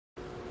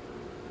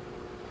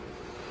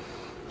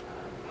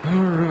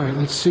Alright,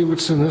 let's see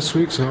what's in this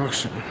week's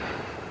auction.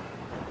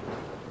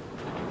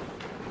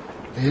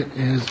 It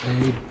is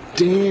a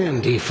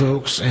dandy,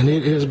 folks, and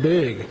it is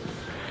big.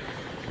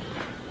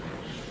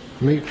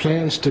 Make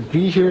plans to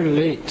be here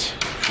late.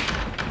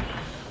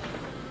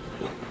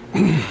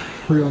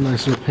 Real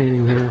nice little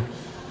painting there.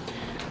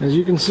 As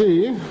you can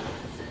see,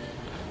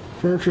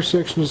 furniture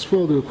section is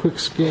full. Do a quick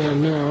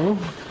scan now.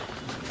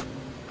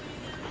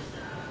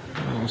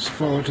 Let's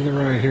follow to the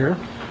right here.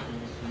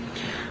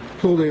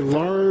 Pulled a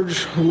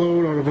large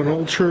load out of an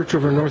old church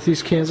over in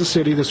northeast Kansas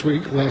City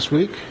last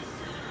week.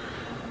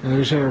 And we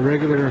just had a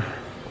regular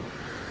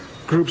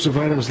groups of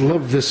items.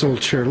 Love this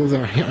old chair. Love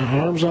the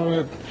arms on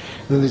it.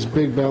 And then these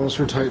big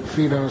baluster type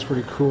feet on it. It's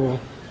pretty cool.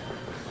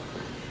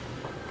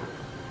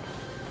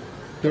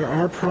 There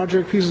are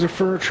project pieces of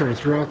furniture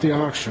throughout the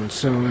auction.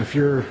 So if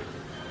you're a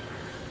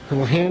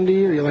little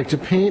handy or you like to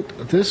paint,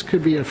 this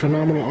could be a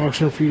phenomenal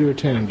auction for you to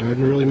attend. I'd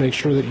really make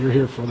sure that you're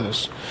here for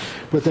this.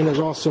 But then there's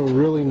also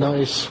really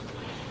nice,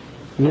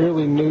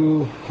 nearly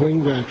new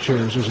wingback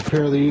chairs. There's a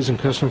pair of these in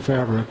custom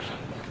fabric.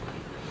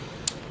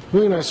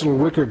 Really nice little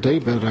wicker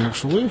daybed,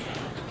 actually.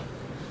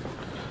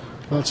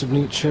 Lots of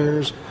neat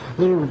chairs.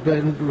 Little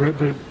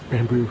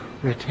bamboo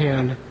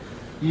rattan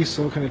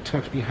easel kind of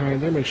tucked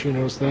behind there. Make sure you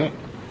notice that.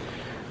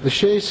 The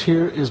chaise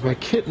here is by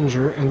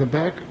Kittinger, and the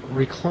back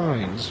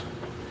reclines.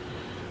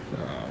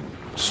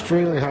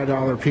 Extremely high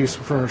dollar piece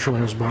of furniture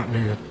when it was bought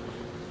new.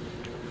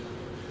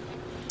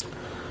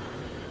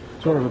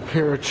 Sort of a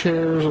pair of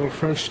chairs, little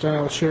French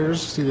style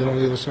chairs. See that on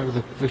the other side of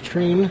the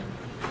vitrine.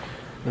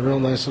 A real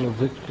nice little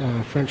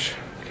French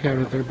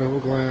cabinet there, bevel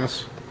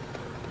glass.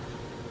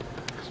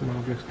 Some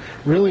objects.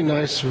 Really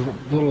nice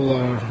little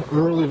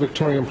early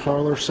Victorian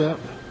parlor set.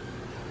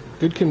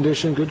 Good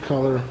condition, good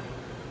color.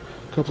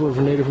 A couple of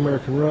Native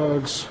American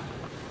rugs.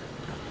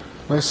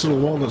 Nice little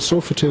walnut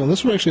sofa table. And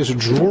this one actually has a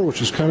drawer,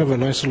 which is kind of a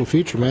nice little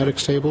feature.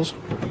 Maddox tables.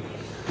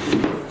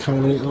 Kind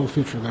of a neat little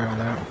feature there on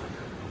that.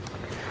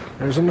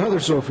 There's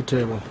another sofa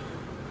table.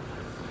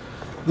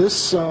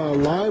 This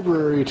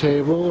library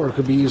table, or it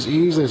could be used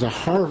easily as a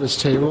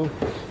harvest table,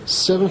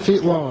 7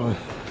 feet long.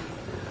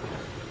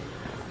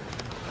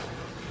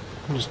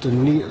 Just a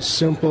neat,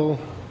 simple,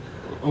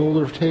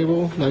 older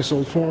table. Nice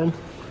old form.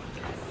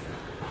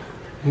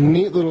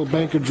 Neat little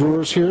bank of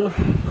drawers here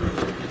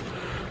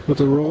with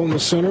a roll in the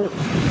center.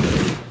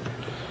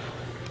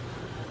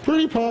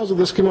 Pretty positive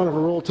this came out of a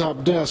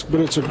roll-top desk, but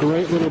it's a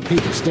great little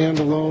piece of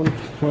standalone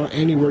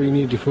anywhere you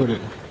need to put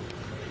it.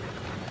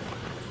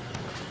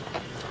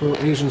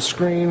 Little Asian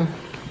screen.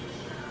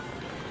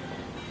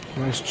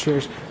 Nice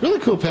chairs. Really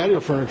cool patio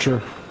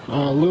furniture.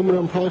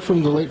 Aluminum, probably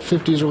from the late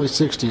 50s, early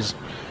 60s.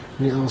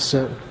 Neat little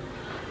set.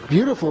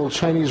 Beautiful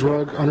Chinese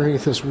rug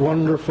underneath this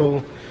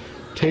wonderful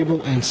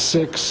table and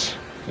 6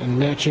 and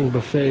matching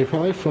buffet,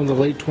 probably from the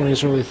late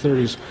 20s, early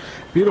 30s.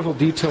 Beautiful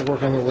detail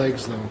work on the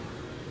legs, though.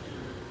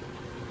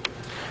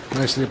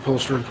 Nicely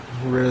upholstered,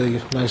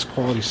 really nice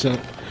quality set.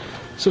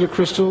 Set of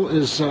crystal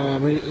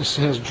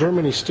has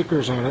Germany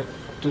stickers on it.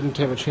 Didn't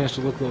have a chance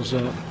to look those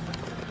up.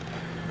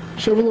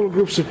 Several little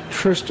groups of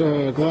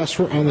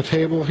glassware on the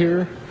table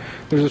here.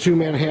 There's the 2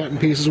 Manhattan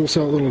pieces. We'll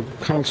sell a little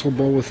console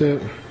bowl with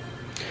it.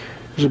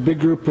 There's a big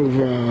group of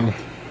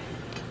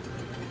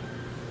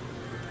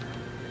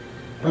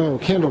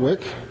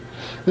candlewick.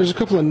 There's a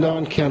couple of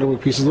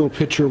non-candlewick pieces. A little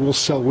pitcher we'll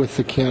sell with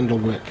the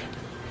candlewick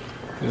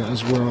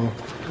as well.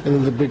 And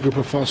then the big group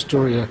of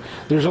Fostoria.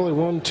 There's only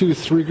 1, 2,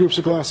 3 groups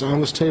of glass on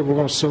this table. We're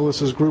going to sell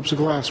this as groups of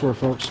glassware,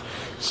 folks.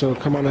 So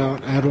come on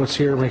out, add what's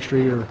here, make sure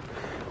you're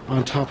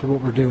on top of what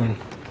we're doing.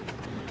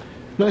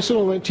 Nice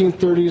little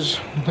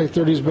 1930s, late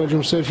 30s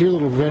bedroom set here.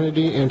 Little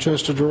vanity and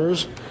chest of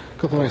drawers. A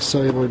couple of nice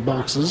celluloid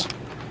boxes.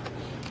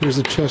 Here's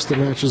the chest that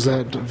matches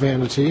that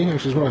vanity.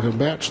 Actually, it's more like a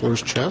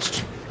bachelor's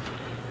chest.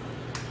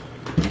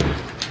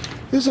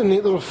 This is a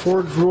neat little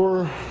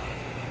 4-drawer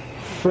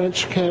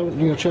French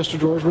chest of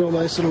drawers. Real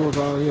nice little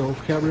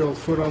cabriole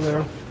foot on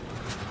there.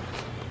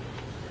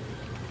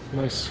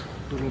 Nice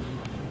little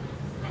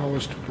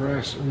polished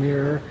brass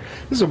mirror.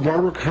 This is a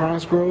Barbara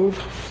Cosgrove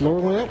floor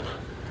lamp,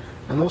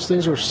 and those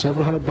things are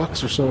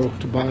 $700 or so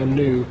to buy them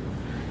new.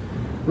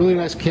 Really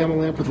nice camel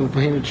lamp with a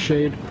painted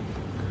shade.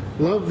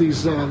 Love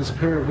these this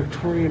pair of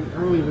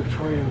early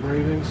Victorian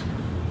engravings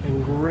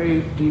in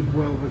great deep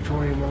well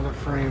Victorian walnut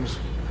frames.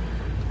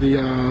 The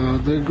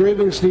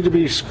engravings need to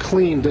be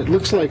cleaned. It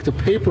looks like the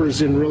paper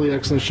is in really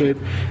excellent shape.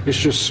 It's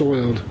just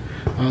soiled.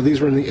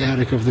 These were in the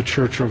attic of the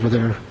church over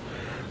there.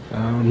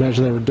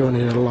 Imagine they were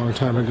donated a long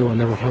time ago and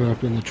never hung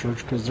up in the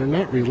church because they're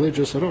not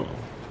religious at all.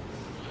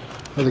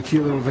 Another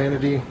cute little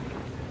vanity.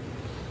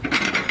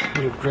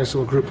 Nice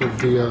little group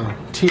of the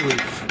tea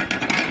leaf.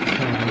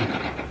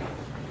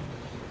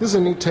 This is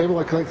a neat table.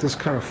 I like this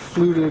kind of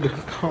fluted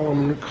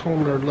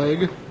columnar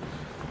leg.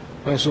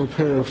 Nice little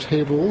pair of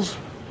tables.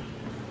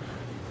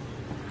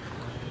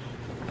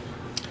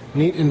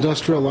 Neat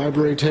industrial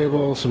library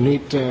table, some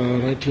neat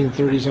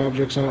 1930s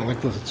objects on it, like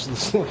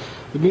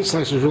the meat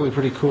slicer is really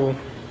pretty cool.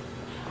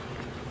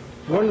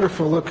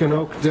 Wonderful looking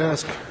oak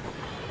desk.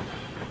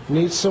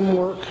 Needs some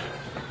work,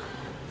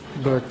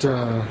 but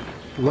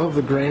Love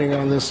the graining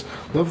on this.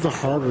 Love the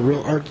heart of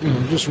real art.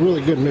 Just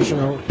really good Mission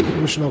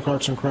Oak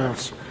Arts and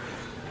Crafts.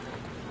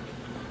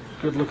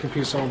 Good looking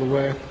piece all the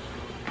way.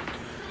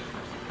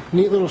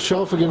 Neat little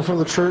shelf again from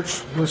the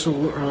church. Nice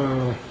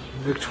little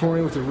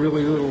Victorian with a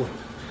really little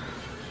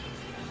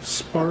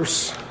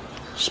sparse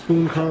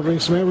spoon carving.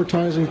 Some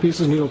advertising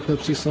pieces. Neat little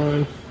Pepsi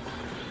sign.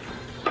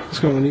 It's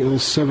got a neat little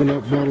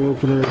 7-Up bottle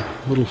opener.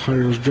 Little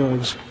Harriers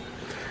jugs.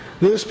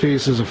 This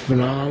piece is a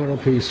phenomenal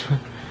piece.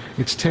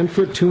 It's 10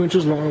 foot 2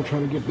 inches long. I'm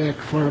trying to get back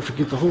far enough to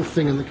get the whole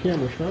thing in the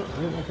camera shot.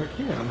 I don't know if I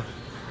can.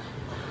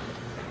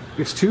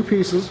 It's 2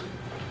 pieces.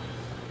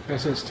 Like I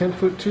said, it's 10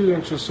 foot 2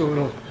 inches, so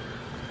it'll,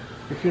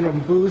 if you're in a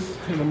booth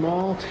in a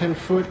mall, 10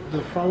 foot,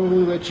 they'll probably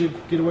let you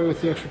get away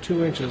with the extra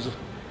 2 inches.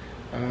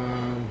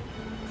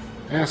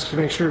 Ask to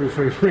make sure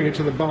before you bring it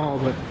to the ball,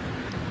 but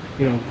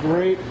you know,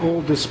 great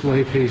old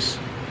display piece.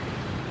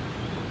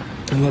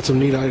 And lots of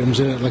neat items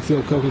in it, like the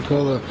old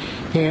Coca-Cola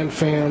hand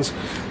fans.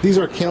 These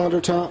are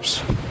calendar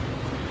tops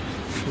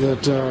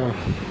that,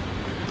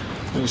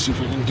 let me see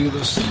if I can do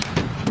this.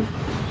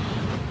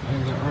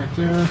 Hang that right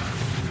there.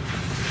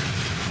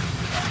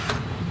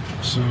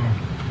 So,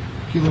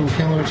 cute little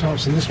calendar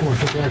tops, and this one I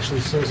think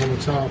actually says on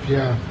the top,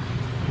 yeah,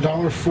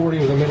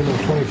 $1.40 with a minimum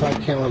of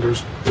 25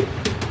 calendars.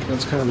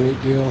 That's kind of a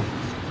neat deal.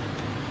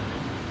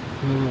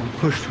 A little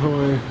push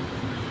toy.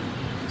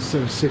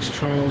 Set of 6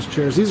 Charles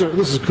chairs. This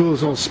is cool,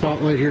 this old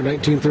spotlight here,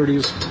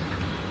 1930s.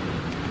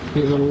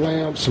 Neat little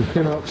lamps, some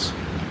pinups.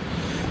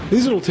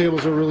 These little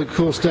tables are really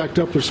cool, stacked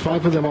up. There's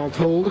 5 of them all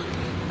told.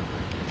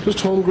 Just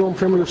homegrown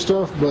primitive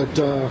stuff, but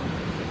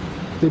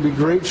they'd be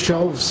great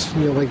shelves,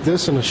 you know, like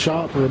this in a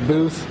shop or a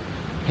booth.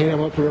 Paint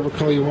them up whatever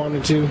color you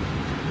wanted to.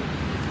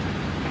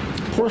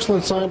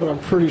 Porcelain sign, but I'm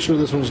pretty sure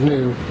this one's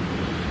new.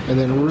 And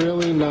then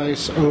really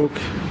nice oak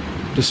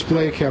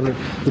display cabinet.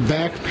 The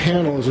back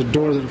panel is a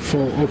door that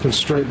opens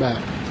straight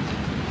back.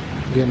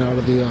 Getting out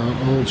of the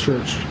old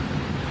church.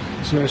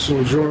 It's nice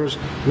little drawers.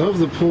 Love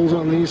the pulls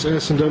on these.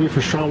 S&W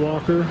for Sean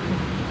Walker.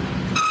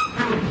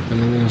 And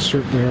then the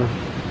insert there.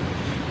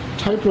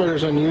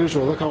 Typewriter's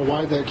unusual. Look how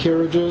wide that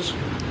carriage is.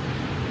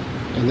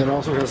 And then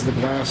also has the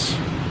glass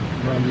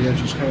around the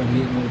edges. Kind of a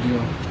neat little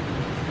deal.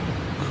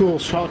 Cool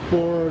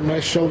chalkboard,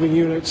 nice shelving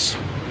units,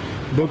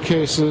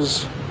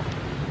 bookcases.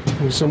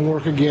 Some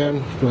work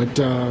again, but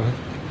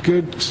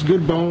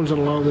good bones on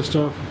a lot of this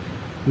stuff.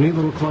 Neat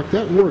little clock.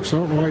 That works. I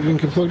don't know why it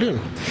didn't get plugged in.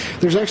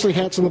 There's actually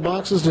hats in the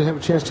boxes. Didn't have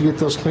a chance to get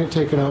those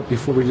taken out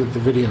before we did the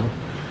video.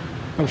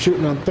 I'm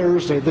shooting on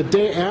Thursday, the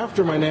day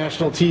after my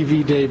national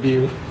TV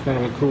debut.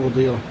 Kind of a cool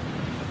deal.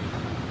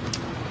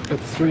 Got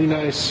 3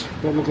 nice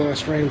bubble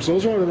glass frames.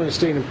 Those are going to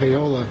stay in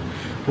payola.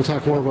 We'll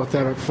talk more about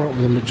that up front,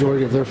 where the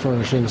majority of their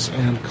furnishings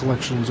and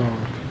collections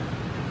are.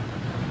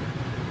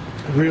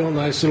 Real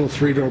nice little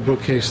 3-door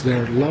bookcase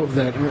there. Love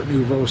that Art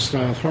Nouveau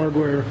style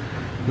hardware.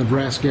 The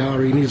brass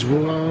gallery needs a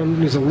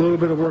little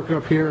bit of work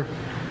up here.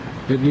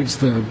 It needs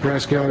the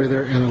brass gallery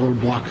there and a little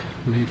block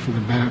made for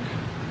the back.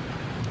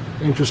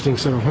 Interesting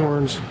set of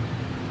horns.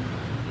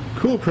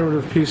 Cool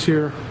primitive piece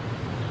here.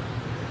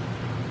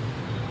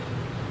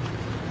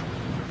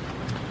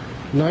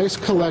 Nice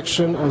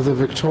collection of the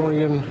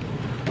Victorian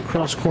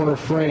cross corner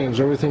frames.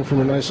 Everything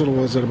from a nice little,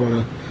 was that about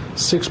a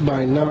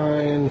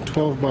 6x9,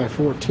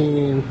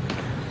 12x14,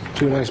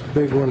 to a nice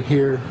big one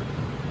here.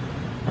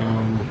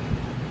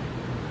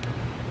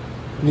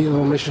 Neat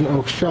little Mission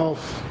Oak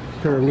shelf,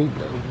 pair of neat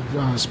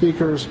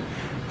speakers.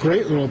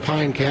 Great little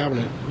pine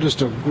cabinet.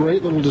 Just a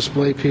great little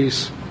display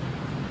piece.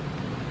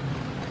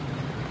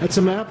 That's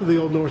a map of the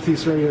old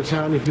northeast area of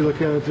town. If you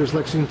look at it, there's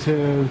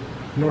Lexington,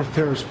 North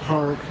Terrace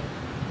Park,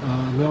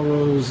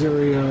 Melrose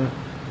area.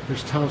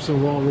 There's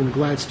Thompson, Walden,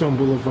 Gladstone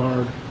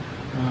Boulevard.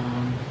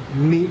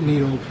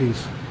 Neat old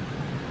piece.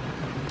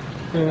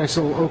 And a nice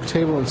little oak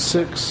table in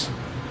 6.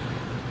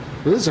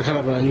 This is a kind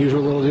of an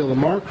unusual little deal. The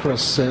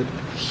Marcrest set.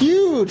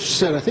 Huge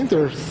set. I think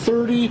there are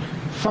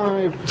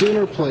 35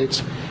 dinner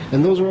plates.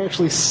 And those are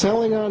actually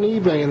selling on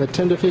eBay in the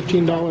 $10 to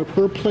 $15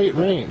 per plate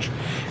range.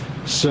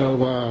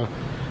 So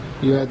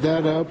you add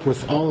that up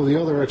with all of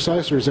the other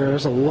accessories there.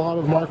 There's a lot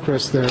of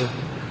Marcrest there.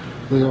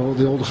 The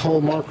old Hull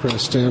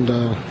Marcrest. And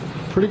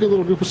pretty good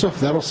little group of stuff.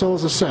 That'll sell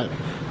as a set.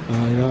 You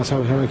know, that's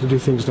how I like to do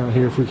things down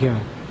here if we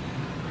can.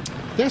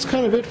 That's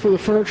kind of it for the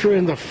furniture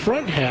in the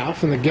front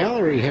half, in the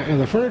gallery, in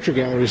the furniture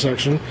gallery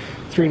section.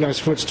 3 nice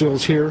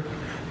footstools here.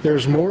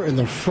 There's more in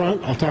the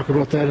front. I'll talk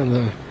about that in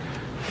the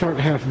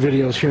front half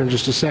videos here in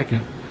just a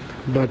second.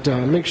 But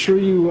make sure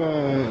you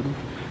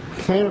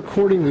plan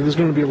accordingly. This is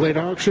going to be a late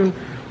auction.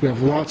 We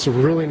have lots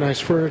of really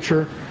nice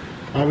furniture.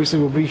 Obviously,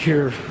 we'll be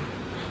here,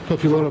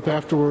 help you load up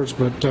afterwards,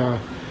 but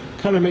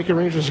kind of make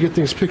arrangements to get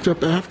things picked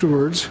up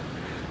afterwards,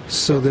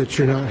 so that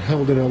you're not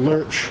held in a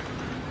lurch.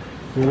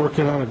 We're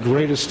working on a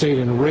great estate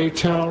in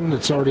Raytown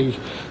that's already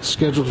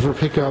scheduled for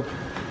pickup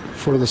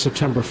for the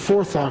September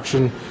 4th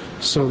auction,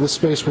 so this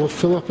space will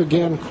fill up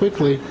again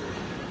quickly,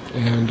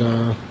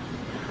 and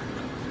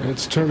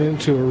it's turned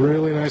into a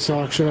really nice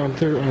auction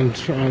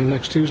on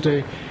next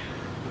Tuesday.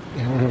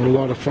 And we're having a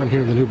lot of fun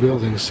here in the new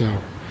building, so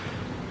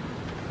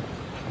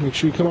make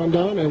sure you come on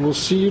down, and we'll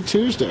see you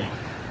Tuesday.